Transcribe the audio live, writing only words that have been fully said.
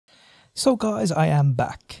So guys, I am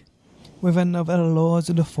back with another Lords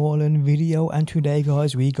of the Fallen video, and today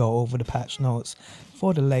guys we go over the patch notes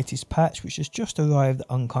for the latest patch which has just arrived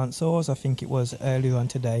on consoles. I think it was earlier on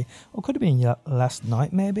today, or could have been last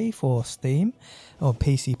night maybe for Steam or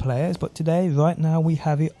PC players, but today right now we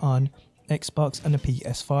have it on Xbox and the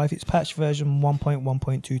PS5. It's patch version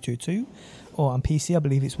 1.1.222, or on PC I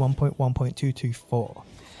believe it's 1.1.224.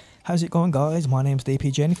 How's it going guys? My name's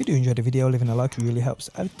DPJ, and if you do enjoy the video, leaving a like really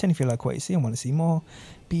helps out. And if you like what you see and want to see more,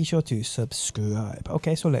 be sure to subscribe.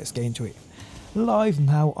 Okay, so let's get into it. Live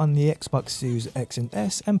now on the Xbox Series X and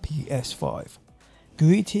S and PS5.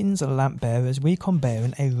 Greetings lamp bearers, we come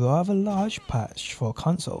bearing a rather large patch for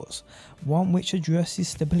consoles, one which addresses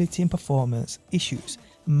stability and performance issues.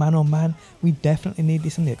 Man oh man, we definitely need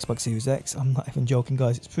this on the Xbox Series X. I'm not even joking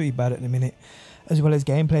guys, it's pretty bad at the minute. As well as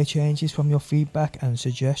gameplay changes from your feedback and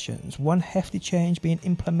suggestions. One hefty change being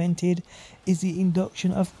implemented is the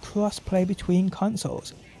induction of crossplay between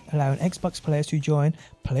consoles, allowing Xbox players to join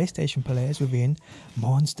PlayStation players within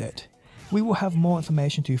Mondstadt. We will have more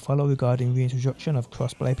information to follow regarding reintroduction of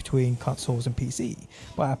crossplay between consoles and PC,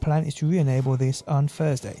 but our plan is to re-enable this on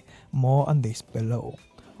Thursday. More on this below.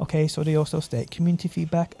 Okay, so they also state community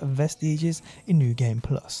feedback, Vestiges in New Game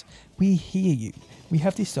Plus. We hear you. We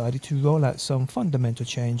have decided to roll out some fundamental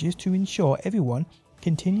changes to ensure everyone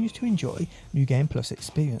continues to enjoy New Game Plus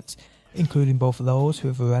experience, including both those who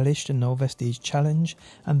have relished the No Vestige challenge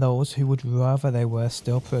and those who would rather they were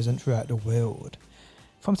still present throughout the world.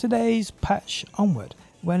 From today's patch onward,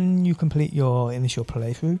 when you complete your initial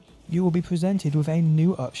playthrough, you will be presented with a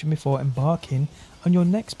new option before embarking on your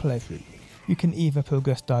next playthrough. You can either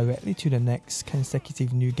progress directly to the next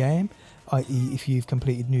consecutive new game, i.e. if you've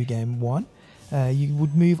completed new game 1, you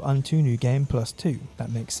would move on to new game plus 2, that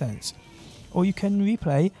makes sense. Or you can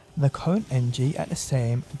replay the current NG at the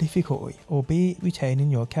same difficulty, albeit retaining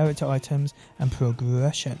your character items and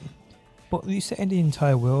progression, but resetting the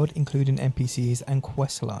entire world including NPCs and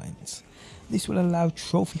quest lines. This will allow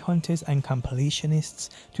trophy hunters and completionists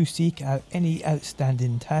to seek out any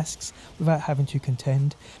outstanding tasks without having to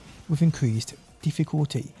contend with increased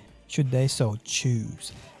difficulty, should they so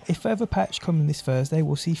choose. A further patch coming this Thursday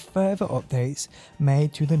will see further updates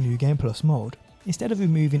made to the New Game Plus mode. Instead of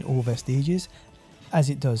removing all vestiges, as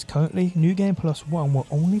it does currently, New Game Plus 1 will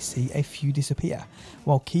only see a few disappear,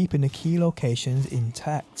 while keeping the key locations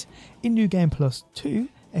intact. In New Game Plus 2,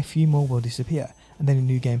 a few more will disappear, and then in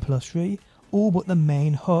New Game Plus 3, all but the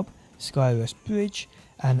main hub, Skyrest Bridge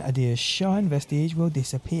and Adir's Shrine vestige will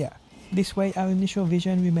disappear. This way our initial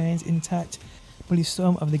vision remains intact, but is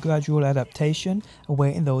some of the gradual adaptation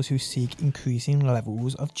awaiting those who seek increasing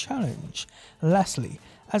levels of challenge. Lastly,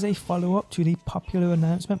 as a follow-up to the popular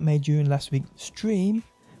announcement made during last week's stream,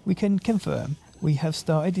 we can confirm we have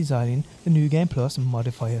started designing the New Game Plus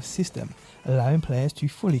modifier system, allowing players to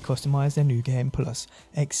fully customize their New Game Plus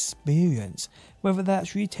experience, whether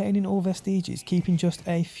that's retaining all vestiges, keeping just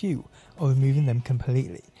a few, or removing them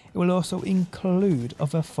completely. It will also include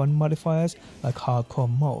other fun modifiers like hardcore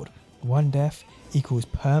mode, one death equals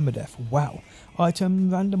permadeath, wow, item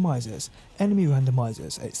randomizers, enemy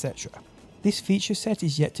randomizers, etc. This feature set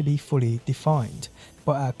is yet to be fully defined,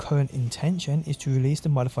 but our current intention is to release the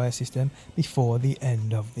modifier system before the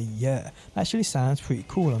end of the year. That actually sounds pretty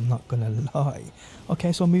cool, I'm not gonna lie.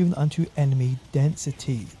 Okay, so moving on to enemy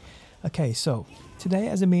density. Okay, so today,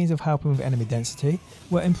 as a means of helping with enemy density,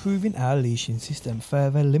 we're improving our leashing system,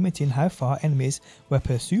 further limiting how far enemies will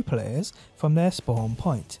pursue players from their spawn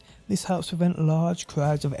point. This helps prevent large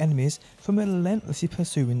crowds of enemies from relentlessly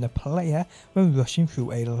pursuing the player when rushing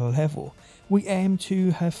through a level. We aim to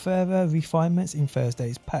have further refinements in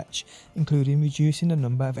Thursday's patch, including reducing the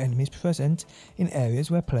number of enemies present in areas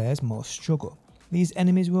where players most struggle. These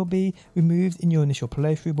enemies will be removed in your initial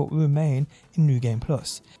playthrough but will remain in New Game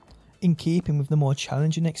Plus, in keeping with the more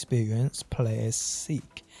challenging experience players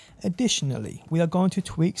seek. Additionally, we are going to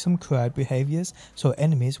tweak some crowd behaviours so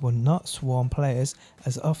enemies will not swarm players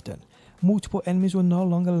as often. Multiple enemies will no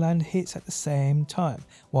longer land hits at the same time,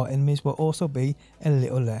 while enemies will also be a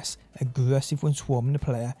little less aggressive when swarming the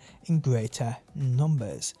player in greater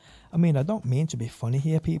numbers. I mean, I don't mean to be funny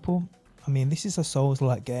here people. I mean, this is a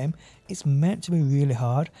Souls-like game. It's meant to be really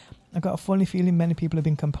hard. I've got a funny feeling many people have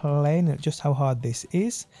been complaining at just how hard this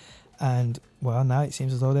is. And well, now it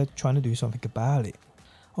seems as though they're trying to do something about it.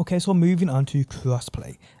 Okay, so moving on to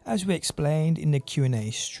crossplay. As we explained in the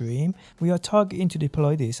Q&A stream, we are targeting to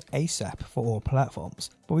deploy this ASAP for all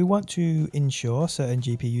platforms, but we want to ensure certain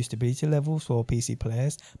GPU stability levels for PC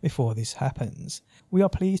players before this happens. We are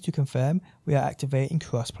pleased to confirm we are activating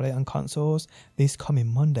crossplay on consoles this coming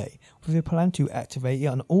Monday, with a plan to activate it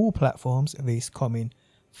on all platforms this coming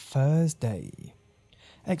Thursday.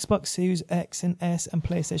 Xbox Series X and S and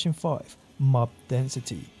PlayStation 5 mob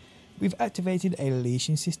density. We've activated a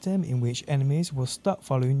leashing system in which enemies will stop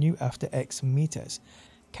following you after X meters,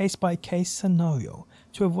 case by case scenario,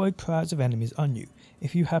 to avoid crowds of enemies on you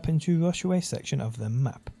if you happen to rush away a section of the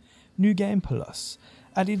map. New Game Plus.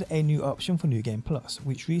 Added a new option for New Game Plus,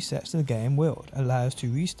 which resets the game world, allows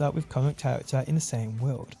to restart with current character in the same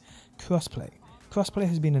world. Crossplay. Crossplay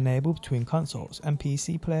has been enabled between consoles, and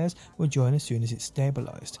PC players will join as soon as it's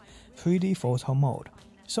stabilized. 3D photo mode.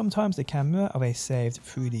 Sometimes the camera of a saved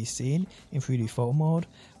 3D scene in 3D photo mode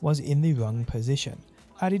was in the wrong position.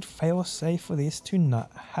 Added failsafe for this to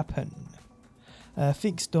not happen.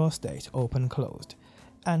 Fixed door state, open closed,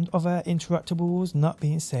 and other interactables not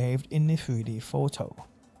being saved in the 3D photo.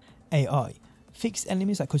 AI. Fixed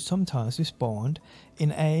enemies that could sometimes be spawned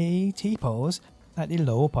in a T-pose at the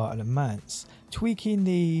lower part of the mounts, tweaking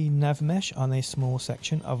the nav mesh on a small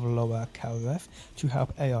section of lower calref to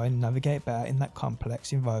help AI navigate better in that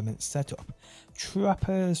complex environment setup.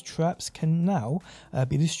 Trappers' traps can now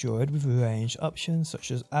be destroyed with ranged options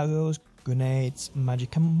such as arrows, grenades,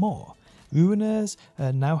 magic and more. Ruiners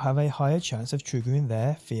now have a higher chance of triggering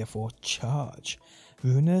their fearful charge.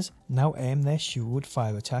 Ruiners now aim their shield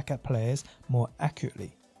fire attack at players more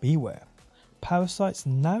accurately. Beware. Parasites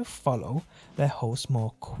now follow their host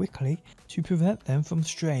more quickly to prevent them from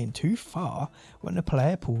straying too far when the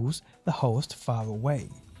player pulls the host far away.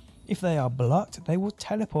 If they are blocked, they will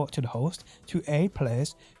teleport to the host to aid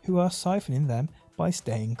players who are siphoning them by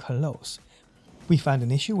staying close. We found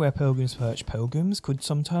an issue where Pilgrim's Perch pilgrims could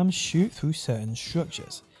sometimes shoot through certain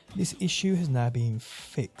structures. This issue has now been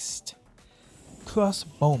fixed.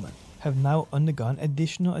 Crossbowmen have now undergone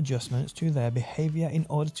additional adjustments to their behaviour in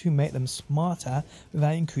order to make them smarter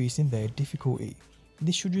without increasing their difficulty.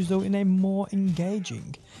 This should result in a more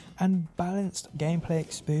engaging and balanced gameplay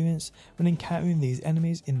experience when encountering these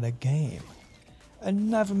enemies in the game. A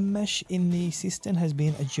nav mesh in the system has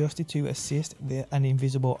been adjusted to assist an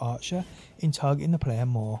invisible archer in targeting the player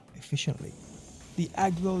more efficiently. The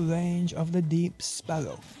aggro range of the Deep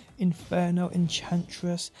Sparrow, Inferno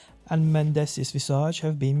Enchantress and Mendes' Visage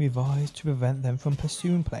have been revised to prevent them from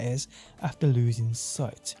pursuing players after losing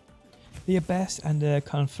sight. The Abyss and the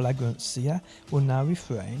Conflagrant Seer will now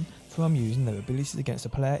refrain from using their abilities against the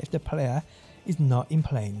player if the player is not in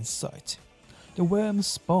plain sight. The worms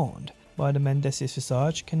spawned by the Mendes'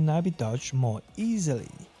 Visage can now be dodged more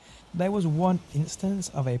easily. There was one instance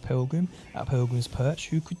of a pilgrim at Pilgrim's Perch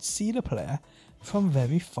who could see the player from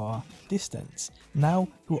very far distance. Now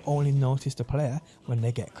he will only notice the player when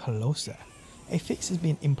they get closer. A fix has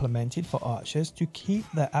been implemented for archers to keep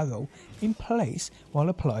their arrow in place while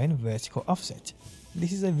applying vertical offset.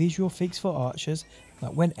 This is a visual fix for archers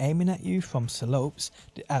that when aiming at you from slopes,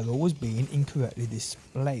 the arrow was being incorrectly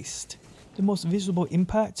displaced. The most visible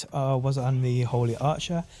impact was on the Holy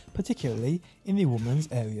Archer, particularly in the Woman's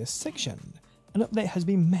Area section. An update has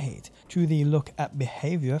been made to the look at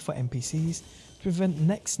behaviour for NPCs to prevent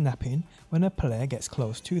neck snapping when a player gets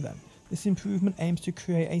close to them. This improvement aims to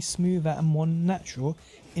create a smoother and more natural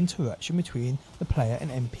interaction between the player and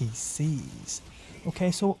NPCs.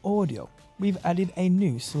 Okay, so audio. We've added a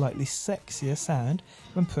new, slightly sexier sound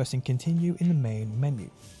when pressing continue in the main menu.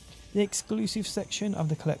 The exclusive section of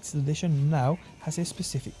the collector's edition now has a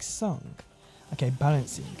specific song. Okay,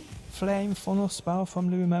 balancing. Flame Funnel Spell from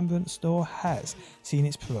the Remembrance store has seen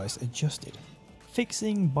its price adjusted.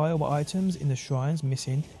 Fixing buyable items in the shrines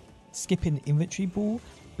missing, skipping the inventory ball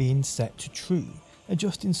being set to true.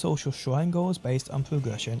 Adjusting social shrine goals based on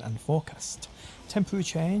progression and forecast. Temporary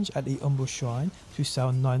change at the Umbral Shrine to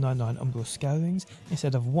sell 999 Umbral Scourings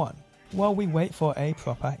instead of 1, while we wait for a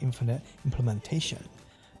proper infinite implementation.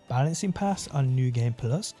 Balancing pass on New Game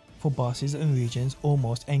Plus for bosses and regions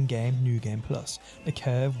almost endgame New Game Plus. The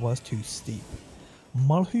curve was too steep.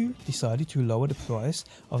 Molhu decided to lower the price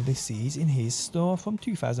of the seeds in his store from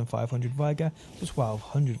 2,500 Viger to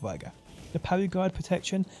 1,200 Viger. The parry guard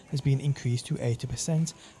protection has been increased to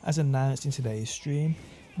 80% as announced in today's stream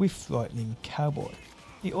with Frightening Cowboy.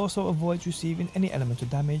 It also avoids receiving any elemental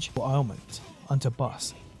damage or ailment onto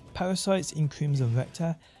boss. Parasites in Crimson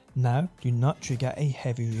Rector now do not trigger a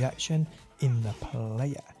heavy reaction in the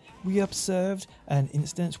player. We observed an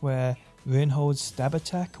instance where Reinhold's stab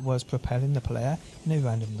attack was propelling the player in a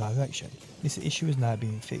random direction. This issue is now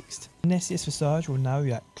being fixed. Nessius Visage will now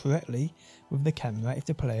react correctly with the camera if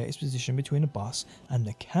the player is positioned between the boss and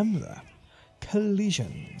the camera.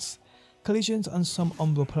 Collisions. Collisions on some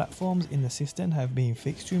Umbral platforms in the system have been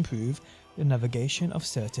fixed to improve the navigation of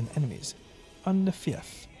certain enemies. On the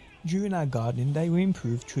 5th, during our gardening day we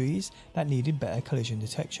improved trees that needed better collision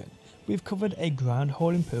detection. We've covered a ground hole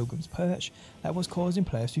in Pilgrim's Perch that was causing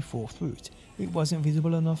players to fall through it. It wasn't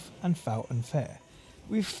visible enough and felt unfair.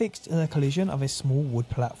 We've fixed the collision of a small wood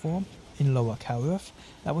platform in Lower Calreth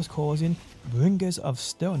that was causing bringers of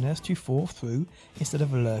stillness to fall through instead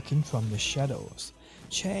of lurking from the shadows.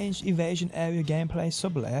 Changed evasion area gameplay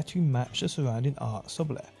sublayer to match the surrounding art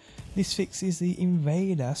sublayer. This fixes the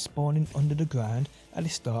invader spawning under the ground at the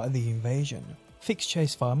start of the invasion. Fixed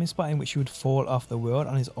chase farming spot in which you would fall off the world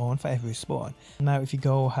on his own for every spawn. Now if you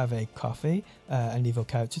go have a coffee and leave your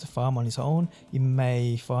character to farm on his own, you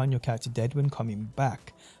may find your character dead when coming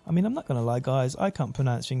back. I mean, I'm not gonna lie guys, I can't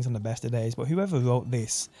pronounce things on the best of days, but whoever wrote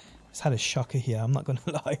this has had a shocker here, I'm not gonna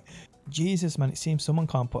lie. Jesus man, it seems someone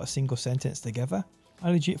can't put a single sentence together. I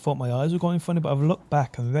legit thought my eyes were going funny, but I've looked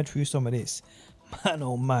back and read through some of this. Man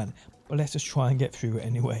oh man, but let's just try and get through it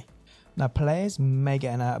anyway. Now players may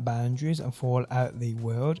get out of boundaries and fall out the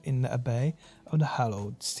world in the Abbey of the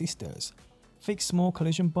Hallowed Sisters. Fix small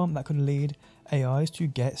collision bump that could lead AIs to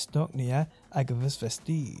get stuck near Agatha's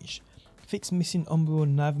Vestige. Fix missing umbral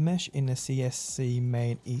nav mesh in the CSC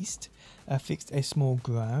main east. Fixed a small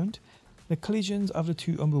ground. The collisions of the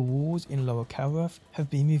two umbral walls in Lower Calreth have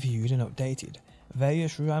been reviewed and updated.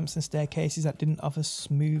 Various ramps and staircases that didn't offer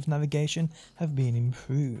smooth navigation have been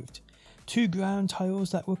improved. Two ground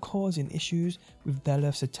tiles that were causing issues with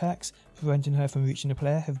Deleth's attacks, preventing her from reaching the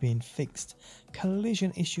player, have been fixed.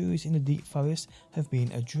 Collision issues in the deep forest have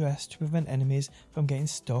been addressed to prevent enemies from getting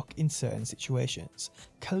stuck in certain situations.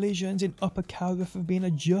 Collisions in Upper Calreth have been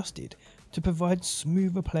adjusted to provide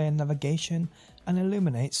smoother player navigation and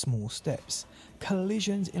eliminate small steps.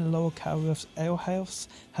 Collisions in Lower Calreth's alehouse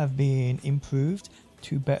have been improved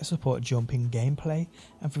to better support jumping gameplay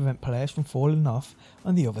and prevent players from falling off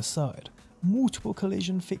on the other side. Multiple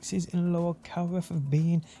collision fixes in Lower Calreth have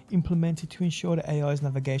been implemented to ensure the AI's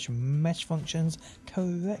navigation mesh functions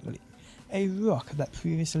correctly. A rock that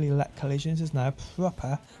previously lacked collisions has now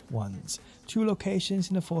proper ones. Two locations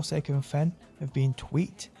in the Forsaken Fen have been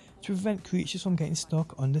tweaked to prevent creatures from getting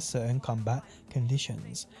stuck under certain combat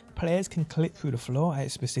conditions. Players can clip through the floor at a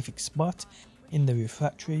specific spot in the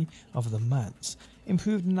refractory of the manse.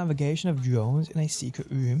 Improved the navigation of drones in a secret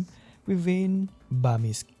room within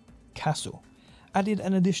Bami's castle. Added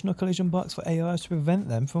an additional collision box for AIs to prevent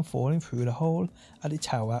them from falling through the hole at the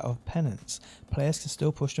Tower of Penance. Players can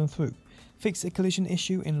still push them through. Fixed a collision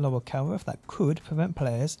issue in Lower Calreth that could prevent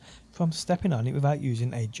players from stepping on it without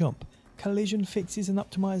using a jump. Collision fixes and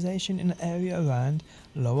optimization in the area around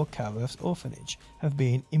Lower Calreth's orphanage have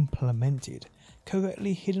been implemented.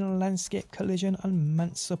 Correctly hidden landscape collision on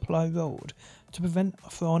Manse Supply Road to prevent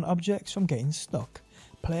thrown objects from getting stuck.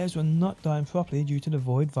 Players were not dying properly due to the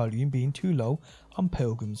void volume being too low on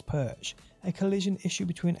Pilgrim's Perch. A collision issue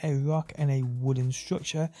between a rock and a wooden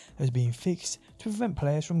structure has been fixed to prevent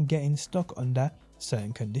players from getting stuck under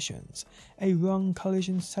certain conditions. A wrong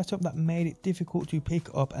collision setup that made it difficult to pick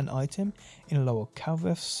up an item in Lower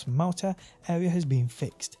Calreth's smelter area has been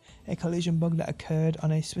fixed. A collision bug that occurred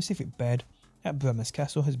on a specific bed at Bremmer's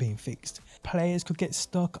Castle has been fixed. Players could get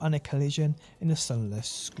stuck on a collision in the sunless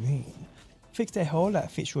screen. Fixed a hole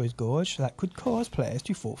at Fitzroy's Gorge that could cause players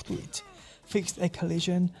to fall through it. Fixed a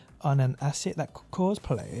collision on an asset that could cause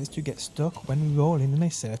players to get stuck when rolling in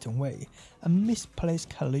a certain way. A misplaced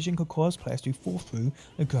collision could cause players to fall through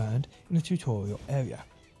the ground in the tutorial area.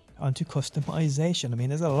 Onto customization. I mean,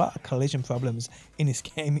 there's a lot of collision problems in this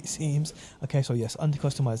game, it seems. Okay, so yes, onto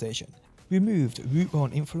customization. Removed root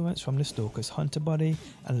bone influence from the Stalker's hunter body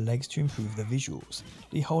and legs to improve the visuals.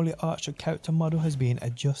 The Holy Archer character model has been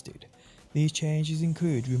adjusted. These changes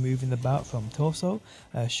include removing the belt from torso,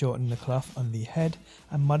 shortening the cloth on the head,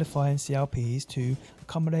 and modifying CLPs to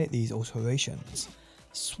accommodate these alterations.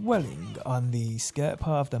 Swelling on the skirt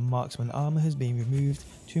part of the marksman armor has been removed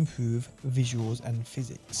to improve visuals and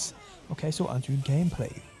physics. Okay, so onto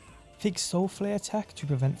gameplay. Fix soul flare attack to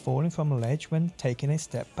prevent falling from a ledge when taking a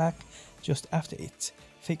step back just after it.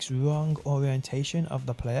 Fix wrong orientation of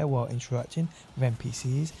the player while interacting with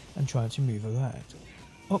NPCs and trying to move around.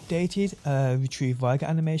 Updated retrieve Viger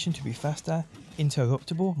animation to be faster,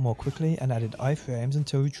 interruptible more quickly, and added iframes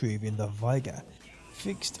until retrieving the Viger.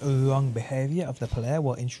 Fixed wrong behavior of the player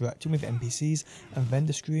while interacting with NPCs and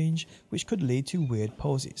vendor screens, which could lead to weird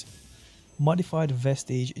poses. Modified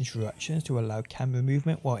Vestige interactions to allow camera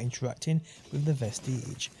movement while interacting with the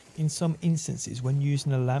Vestige. In some instances, when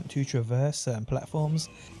using a lamp to traverse certain platforms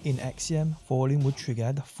in Axiom, falling would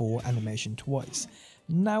trigger the fall animation twice.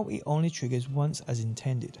 Now it only triggers once as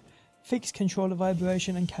intended. Fix controller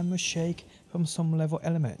vibration and camera shake from some level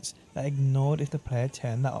elements that ignored if the player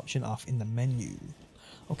turned that option off in the menu.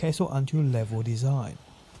 Okay, so onto level design.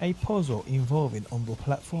 A puzzle involving Umbral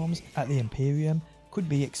platforms at the Empyrean could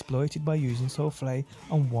be exploited by using Souffle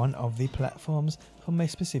on one of the platforms from a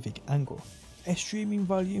specific angle. A streaming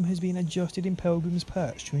volume has been adjusted in Pilgrim's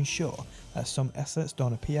Perch to ensure that some assets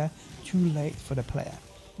don't appear too late for the player.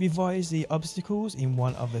 Revise the obstacles in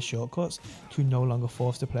one of the shortcuts to no longer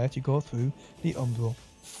force the player to go through the Umbral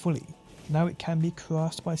fully. Now it can be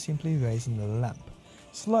crossed by simply raising the lamp.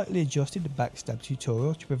 Slightly adjusted the backstab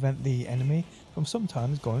tutorial to prevent the enemy from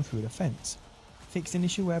sometimes going through the fence. Fixed an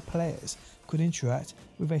issue where players could interact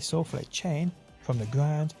with a Souffle chain from the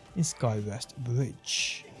ground in Skyrest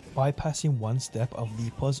Bridge, bypassing one step of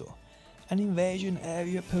the puzzle. An invasion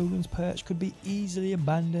area at Pilgrim's Perch could be easily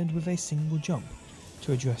abandoned with a single jump.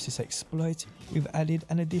 To address this exploit, we've added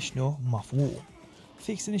an additional moth wall.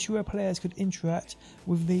 Fixed an issue where players could interact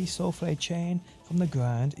with the Souffle chain from the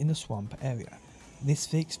ground in the swamp area. This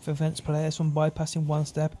fix prevents players from bypassing one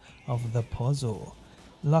step of the puzzle.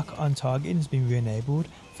 Lock on target has been re-enabled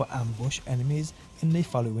for ambush enemies in the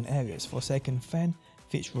following areas: Forsaken Fen,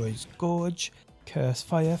 Fitzroy's Gorge, Curse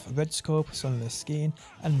Fire, Red Scope, Sunless Skin,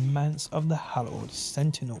 and Manse of the Hallowed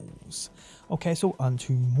Sentinels. Okay, so on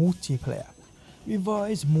to multiplayer.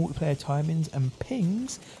 Revise multiplayer timings and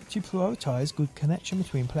pings to prioritise good connection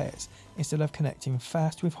between players instead of connecting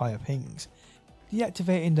fast with higher pings.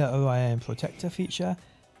 Deactivating the Orion Protector feature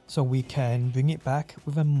so we can bring it back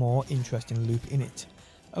with a more interesting loop in it.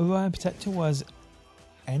 Orion Protector was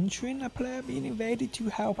entering a player being invaded to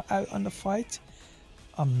help out on the fight.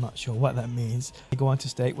 I'm not sure what that means. Go on to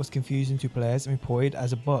state was confusing to players and reported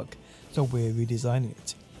as a bug, so we're redesigning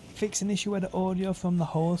it. Fix an issue where the audio from the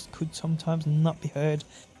host could sometimes not be heard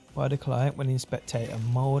by the client when in spectator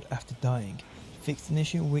mode after dying. Fixed an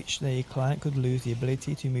issue in which the client could lose the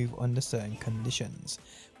ability to move under certain conditions.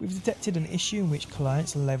 We've detected an issue in which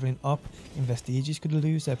clients leveling up in Vestiges could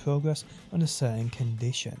lose their progress under certain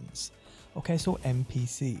conditions. Okay, so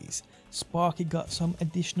NPCs. Sparky got some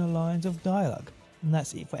additional lines of dialogue, and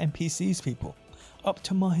that's it for NPCs, people.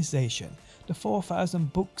 Optimization. The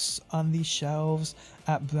 4,000 books on the shelves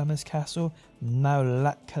at Brammer's Castle now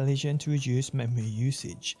lack collision to reduce memory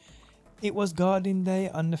usage. It was Guardian Day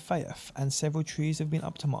on the Faith and several trees have been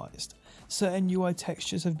optimized. Certain UI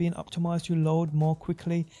textures have been optimized to load more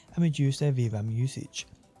quickly and reduce their VRAM usage.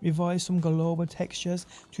 Revise some global textures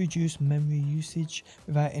to reduce memory usage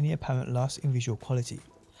without any apparent loss in visual quality.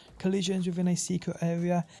 Collisions within a secret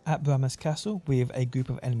area at Brammer's Castle with a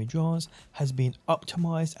group of enemy drones has been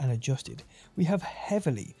optimized and adjusted. We have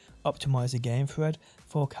heavily optimized the game thread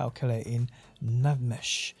for calculating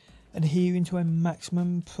navmesh, adhering to a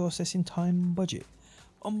maximum processing time budget.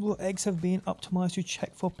 Umbral eggs have been optimized to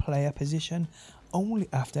check for player position only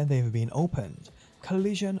after they have been opened.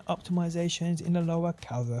 Collision optimizations in the lower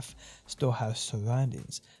Calreth storehouse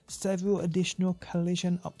surroundings. Several additional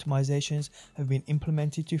collision optimizations have been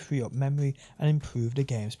implemented to free up memory and improve the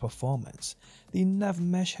game's performance. The nav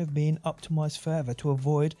mesh have been optimized further to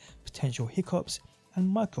avoid potential hiccups and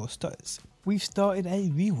micro stutters. We've started a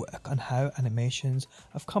rework on how animations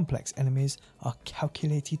of complex enemies are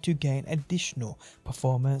calculated to gain additional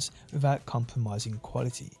performance without compromising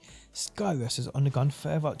quality. Skyrest has undergone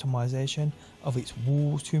further optimization of its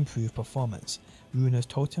walls to improve performance. Runer's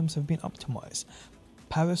totems have been optimized.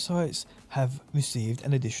 Parasites have received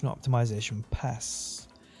an additional optimization pass.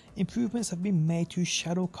 Improvements have been made to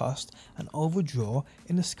shadow cost and overdraw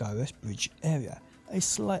in the Skyrest Bridge area. A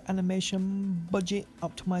slight animation budget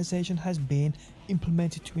optimization has been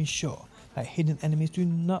implemented to ensure that hidden enemies do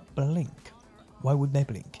not blink. Why would they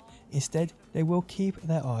blink? Instead, they will keep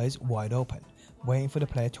their eyes wide open, waiting for the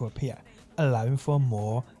player to appear, allowing for a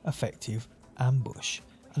more effective ambush.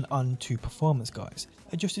 And on to performance, guys.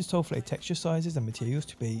 Adjusted Souffle texture sizes and materials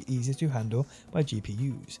to be easier to handle by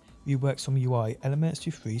GPUs. Rework some UI elements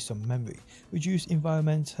to free some memory. Reduce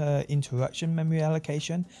environment interaction memory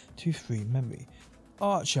allocation to free memory.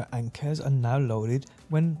 Archer anchors are now loaded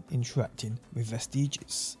when interacting with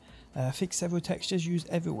Vestiges. Fix several textures used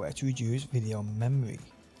everywhere to reduce video memory.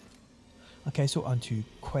 Okay, so on to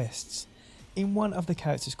quests. In one of the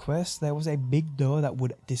character's quests, there was a big door that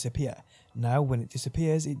would disappear. Now when it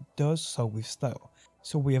disappears, it does so with style.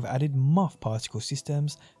 So we have added moth particle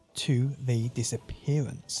systems to the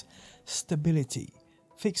disappearance. Stability.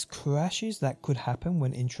 Fix crashes that could happen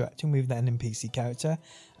when interacting with an NPC character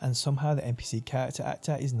and somehow the NPC character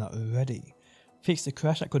actor is not ready. Fix the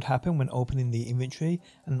crash that could happen when opening the inventory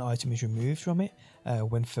and an item is removed from it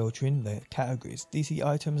when filtering the categories. DC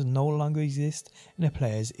items no longer exist in a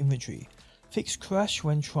player's inventory. Fix crash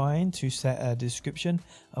when trying to set a description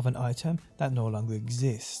of an item that no longer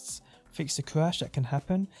exists. Fix the crash that can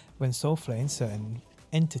happen when souffling certain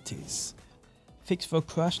entities. Fix for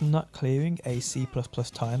crash not clearing a C++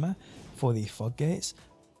 timer for the fog gates.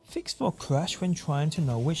 Fix for crash when trying to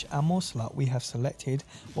know which ammo slot we have selected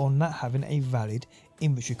while not having a valid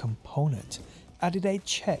inventory component. Added a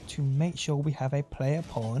check to make sure we have a player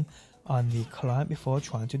pawn on the client before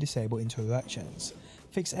trying to disable interactions.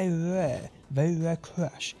 Fix a rare, very rare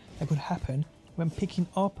crash that could happen when picking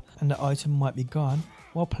up and the item might be gone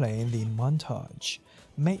while playing the montage.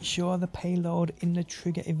 Make sure the payload in the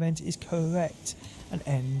trigger event is correct and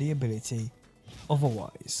end the ability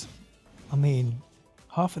otherwise. I mean,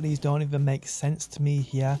 half of these don't even make sense to me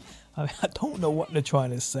here. I don't know what they're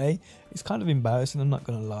trying to say. It's kind of embarrassing, I'm not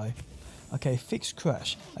gonna lie. Okay, fixed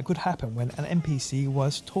crash that could happen when an NPC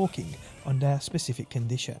was talking under specific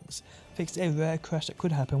conditions. Fixed a rare crash that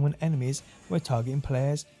could happen when enemies were targeting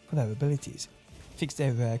players for their abilities. Fixed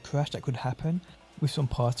a rare crash that could happen with some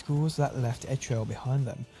particles that left a trail behind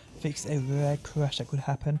them. Fixed a rare crash that could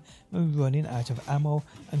happen when running out of ammo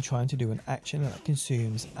and trying to do an action that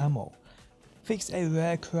consumes ammo. Fixed a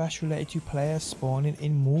rare crash related to players spawning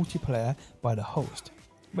in multiplayer by the host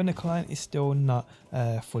when the client is still not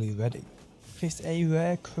fully ready. Fixed a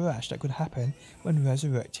rare crash that could happen when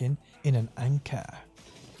resurrecting in an anchor.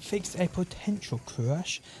 Fixed a potential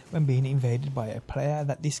crash when being invaded by a player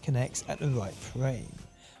that disconnects at the right frame.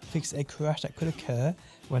 Fixed a crash that could occur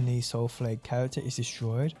when the Soul Flay character is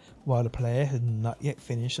destroyed while the player has not yet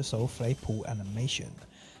finished the Soul Flay pull animation.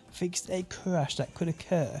 Fixed a crash that could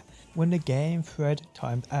occur when the game thread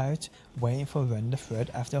timed out waiting for render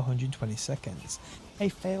thread after 120 seconds. A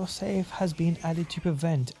failsafe has been added to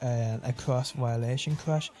prevent a cross violation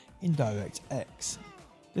crash in DirectX.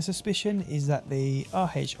 The suspicion is that the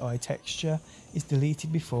RHI texture is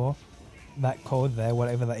deleted before that code there,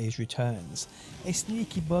 whatever that is, returns. A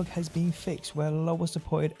sneaky bug has been fixed where lower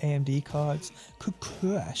supported AMD cards could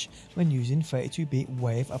crash when using 32-bit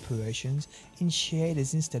wave operations in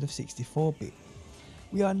shaders instead of 64-bit.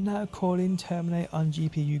 We are now calling terminate on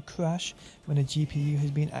GPU crash when a GPU has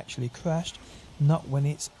been actually crashed, not when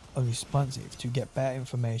it's unresponsive, to get better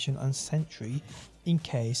information on Sentry in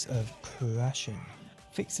case of crashing.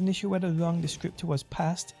 Fixed an issue where the wrong descriptor was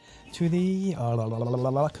passed to the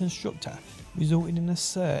constructor, resulting in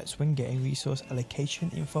asserts when getting resource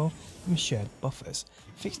allocation info from shared buffers.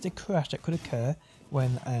 Fixed a crash that could occur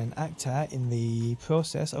when an actor in the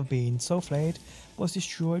process of being soul-flayed was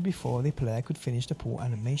destroyed before the player could finish the pull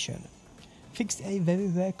animation. Fixed a very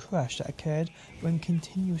rare crash that occurred when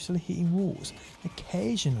continuously hitting walls.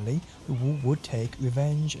 Occasionally, the wall would take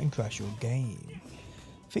revenge and crash your game.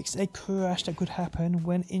 Fixed a crash that could happen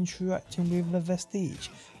when interacting with the Vestige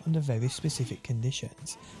under very specific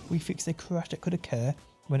conditions. We fixed a crash that could occur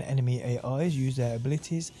when enemy AIs use their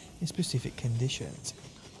abilities in specific conditions.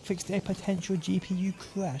 Fixed a potential GPU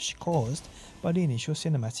crash caused by the initial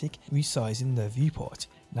cinematic resizing the viewport.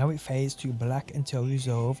 Now it fades to black until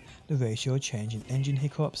resolve the ratio change in engine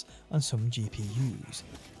hiccups on some GPUs.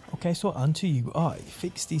 Okay, so on to UI.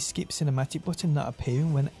 Fix the skip cinematic button not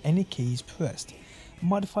appearing when any key is pressed.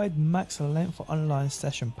 Modified max length for online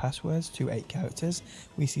session passwords to 8 characters.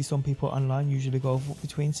 We see some people online usually go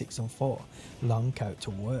between 6 and 4 long character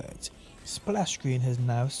words. Splash screen has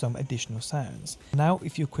now some additional sounds. Now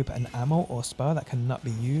if you equip an ammo or spell that cannot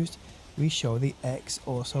be used, we show the X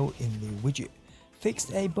also in the widget.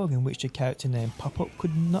 Fixed a bug in which the character name pop-up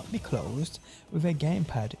could not be closed with a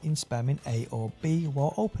gamepad in spamming A or B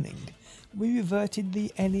while opening. We reverted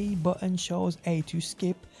the any button shows A to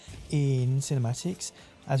skip in cinematics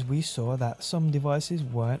as we saw that some devices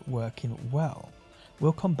weren't working well.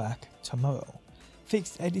 We'll come back tomorrow.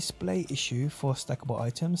 Fixed a display issue for stackable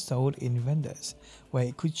items sold in vendors, where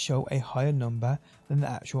it could show a higher number than the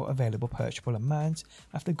actual available purchasable amount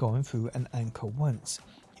after going through an anchor once.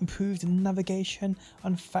 Improved navigation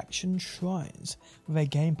on faction shrines with a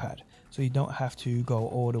gamepad, so you don't have to go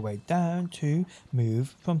all the way down to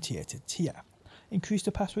move from tier to tier. Increased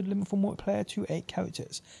the password limit for multiplayer to 8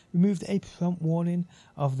 characters. Removed a prompt warning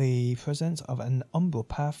of the presence of an umbral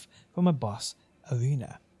path from a boss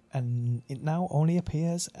arena, and it now only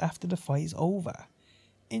appears after the fight is over.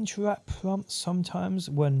 Interact prompts sometimes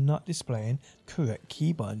were not displaying correct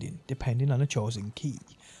key binding depending on a chosen key.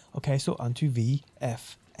 Okay, so on to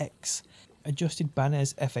VFX. Adjusted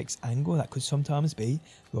banners FX angle that could sometimes be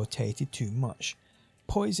rotated too much.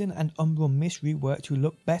 Poison and Umbral Mist reworked to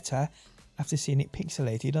look better after seeing it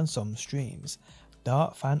pixelated on some streams.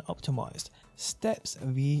 Dart fan optimized. Steps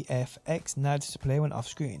VFX now display when off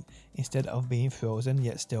screen instead of being frozen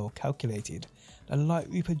yet still calculated. The Light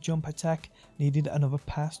Reaper jump attack needed another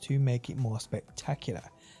pass to make it more spectacular.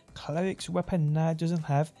 Cleric's weapon now doesn't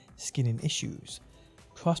have skinning issues.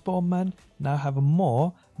 Crossbowmen now have a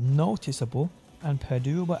more noticeable and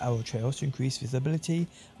perdurable arrow trails to increase visibility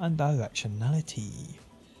and directionality.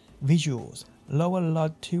 Visuals: lower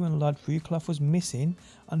LOD 2 and LOD 3 cloth was missing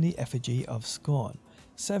on the effigy of Scorn.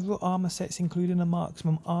 Several armor sets including a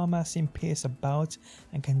marksman armor, seam pierce about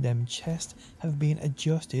and condemned chest have been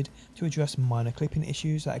adjusted to address minor clipping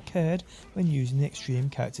issues that occurred when using the extreme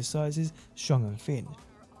character sizes strong and thin.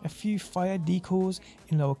 A few fire decals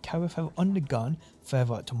in lower Kareth have undergone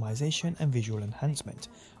further optimization and visual enhancement,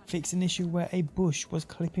 fixed an issue where a bush was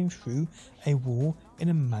clipping through a wall in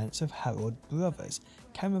a manse of Harold Brothers.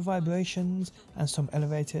 Camera vibrations and some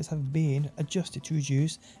elevators have been adjusted to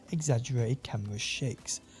reduce exaggerated camera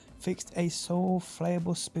shakes. Fixed a soul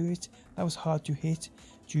flayable spirit that was hard to hit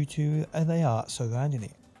due to the art surrounding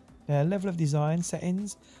it. The level of design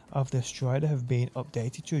settings of the Strider have been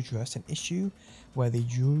updated to address an issue where the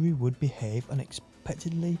jewelry would behave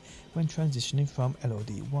unexpectedly when transitioning from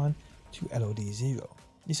LOD1 to LOD0.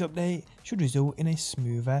 This update should result in a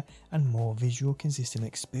smoother and more visual consistent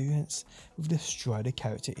experience with the Strider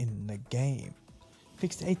character in the game.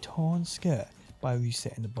 Fixed a torn skirt by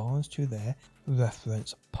resetting the bones to their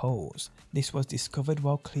reference pose. This was discovered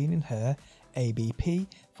while cleaning her ABP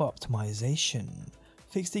for optimization.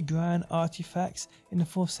 Fixed the ground artifacts in the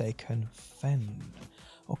Forsaken Fen.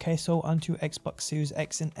 Okay, so onto Xbox Series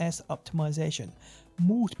X and S optimization.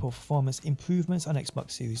 Multiple performance improvements on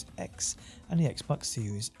Xbox Series X and the Xbox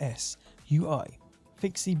Series S. UI: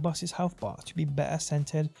 fix the boss's health bar to be better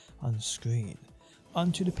centered on screen.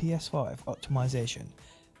 Onto the PS5 optimization.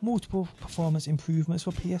 Multiple performance improvements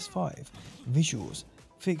for PS5. Visuals: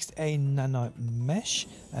 fixed a nano mesh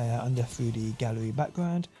on the 3D gallery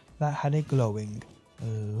background that had a glowing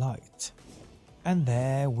light. And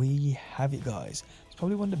there we have it, guys. It's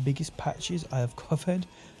probably one of the biggest patches I have covered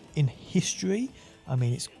in history. I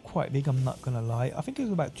mean, it's quite big, I'm not gonna lie. I think it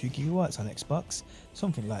was about 2 gigabytes on Xbox,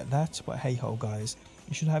 something like that. But hey ho, guys,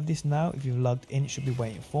 you should have this now. If you've logged in, it should be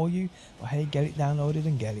waiting for you. But hey, get it downloaded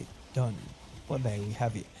and get it done. But there we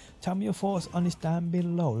have it. Tell me your thoughts on this down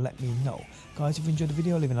below, let me know. Guys, if you enjoyed the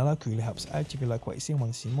video, leaving a like really helps out. If you like what you see and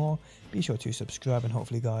want to see more, be sure to subscribe, and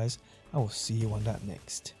hopefully guys, I will see you on that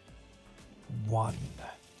next one.